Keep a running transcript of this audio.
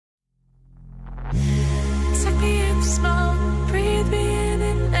smoke, breathe me in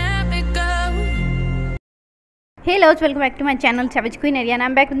and let me go. Hey lodge, welcome back to my channel savage queen Ariana. I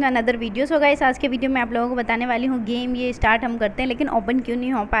am back with another video. So guys, आज के video में आप लोगों को बताने वाली हूँ गेम ये स्टार्ट हम करते हैं लेकिन ओपन क्यों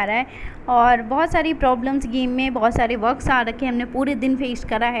नहीं हो पा रहा है, और बहुत सारी प्रॉब्लम्स गेम में, बहुत सारे वर्क्स आ रखे हैं, हमने पूरे दिन फेस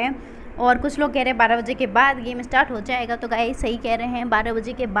करा है। और कुछ लोग कह रहे हैं 12 बजे के बाद गेम स्टार्ट हो जाएगा, तो गाइस सही कह रहे हैं, 12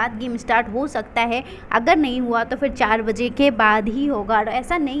 बजे के बाद गेम स्टार्ट हो सकता है। अगर नहीं हुआ तो फिर 4 बजे के बाद ही होगा। और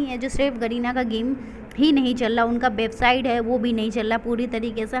ऐसा नहीं है जो सिर्फ गरीना का गेम ही नहीं चल रहा, उनका वेबसाइट है वो भी नहीं चल रहा पूरी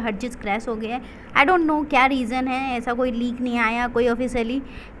तरीके से, हर चीज़ क्रैश हो गया है। आई डोंट नो क्या रीज़न है, ऐसा कोई लीक नहीं आया, कोई ऑफिशियली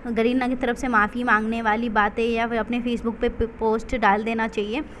गरीना की तरफ से माफ़ी मांगने वाली बातें या फिर अपने फेसबुक पे पोस्ट डाल देना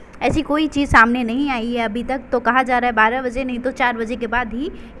चाहिए, ऐसी कोई चीज़ सामने नहीं आई है अभी तक। तो कहा जा रहा है 12 बजे नहीं तो 4 बजे के बाद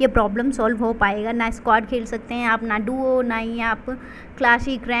ही ये प्रॉब्लम सॉल्व हो पाएगा। ना स्क्वाड खेल सकते हैं आप, ना डुओ, ना ही आप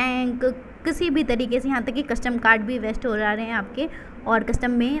क्लासिक रैंक, किसी भी तरीके से, यहाँ तक कि कस्टम कार्ड भी वेस्ट हो जा रहे हैं आपके, और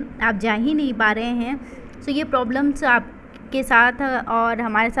कस्टम में आप जा ही नहीं पा रहे हैं। सो ये प्रॉब्लम्स आपके साथ और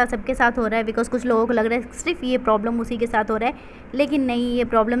हमारे साथ सबके साथ हो रहा है, बिकॉज कुछ लोगों को लग रहा है सिर्फ ये प्रॉब्लम उसी के साथ हो रहा है, लेकिन नहीं, ये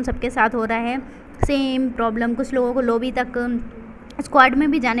प्रॉब्लम सबके साथ हो रहा है। सेम प्रॉब्लम कुछ लोगों को लॉबी तक स्क्वाड में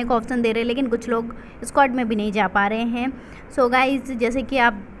भी जाने का ऑप्शन दे रहे हैं, लेकिन कुछ लोग स्क्वाड में भी नहीं जा पा रहे हैं। सो गाइज, जैसे कि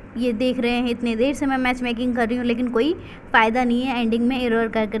आप ये देख रहे हैं, इतनी देर से मैं मैच मेकिंग कर रही हूँ लेकिन कोई फ़ायदा नहीं है, एंडिंग में एरर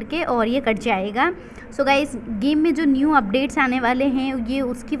कर करके और ये कट जाएगा। सो गाइस, गेम में जो न्यू अपडेट्स आने वाले हैं ये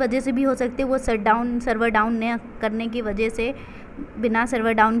उसकी वजह से भी हो सकते हैं, वो सर्वर डाउन न करने की वजह से, बिना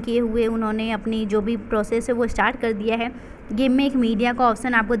सर्वर डाउन किए हुए उन्होंने अपनी जो भी प्रोसेस है वो स्टार्ट कर दिया है। गेम में एक मीडिया का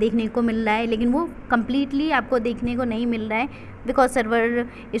ऑप्शन आपको देखने को मिल रहा है, लेकिन वो कम्प्लीटली आपको देखने को नहीं मिल रहा है बिकॉज सर्वर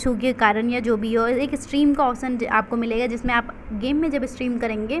इशू के कारण या जो भी हो। एक स्ट्रीम का ऑप्शन आपको मिलेगा जिसमें आप गेम में जब स्ट्रीम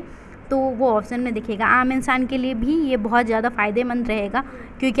करेंगे तो वो ऑप्शन में दिखेगा। आम इंसान के लिए भी ये बहुत ज़्यादा फ़ायदेमंद रहेगा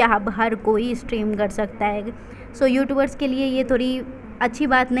क्योंकि अब हर कोई स्ट्रीम कर सकता है। सो यूट्यूबर्स के लिए ये थोड़ी अच्छी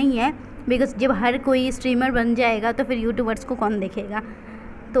बात नहीं है, बिकॉज जब हर कोई स्ट्रीमर बन जाएगा तो फिर यूट्यूबर्स को कौन देखेगा।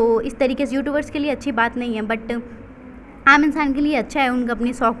 तो इस तरीके से यूट्यूबर्स के लिए अच्छी बात नहीं है, बट आम इंसान के लिए अच्छा है, उनका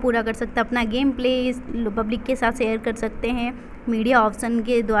अपनी शौक़ पूरा कर सकता है, अपना गेम प्ले पब्लिक के साथ शेयर कर सकते हैं। मीडिया ऑप्शन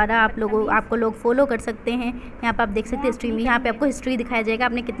के द्वारा आपको लोग फॉलो कर सकते हैं। यहाँ पे आप देख सकते हैं स्ट्रीम, यहाँ पे आपको हिस्ट्री दिखाया जाएगा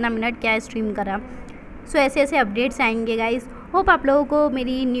आपने कितना मिनट क्या स्ट्रीम करा। सो ऐसे ऐसे अपडेट्स आएंगे गाइस। होप आप लोगों को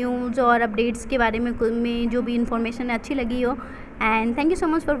मेरी न्यूज़ और अपडेट्स के बारे में जो भी इन्फॉर्मेशन है अच्छी लगी हो। And thank you so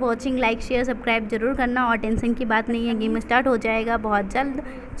much for watching. Like share subscribe जरूर करना, और टेंशन की बात नहीं है, गेम स्टार्ट हो जाएगा बहुत जल्द।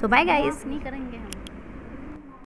 सो बाय गाइस, नहीं करेंगे हम।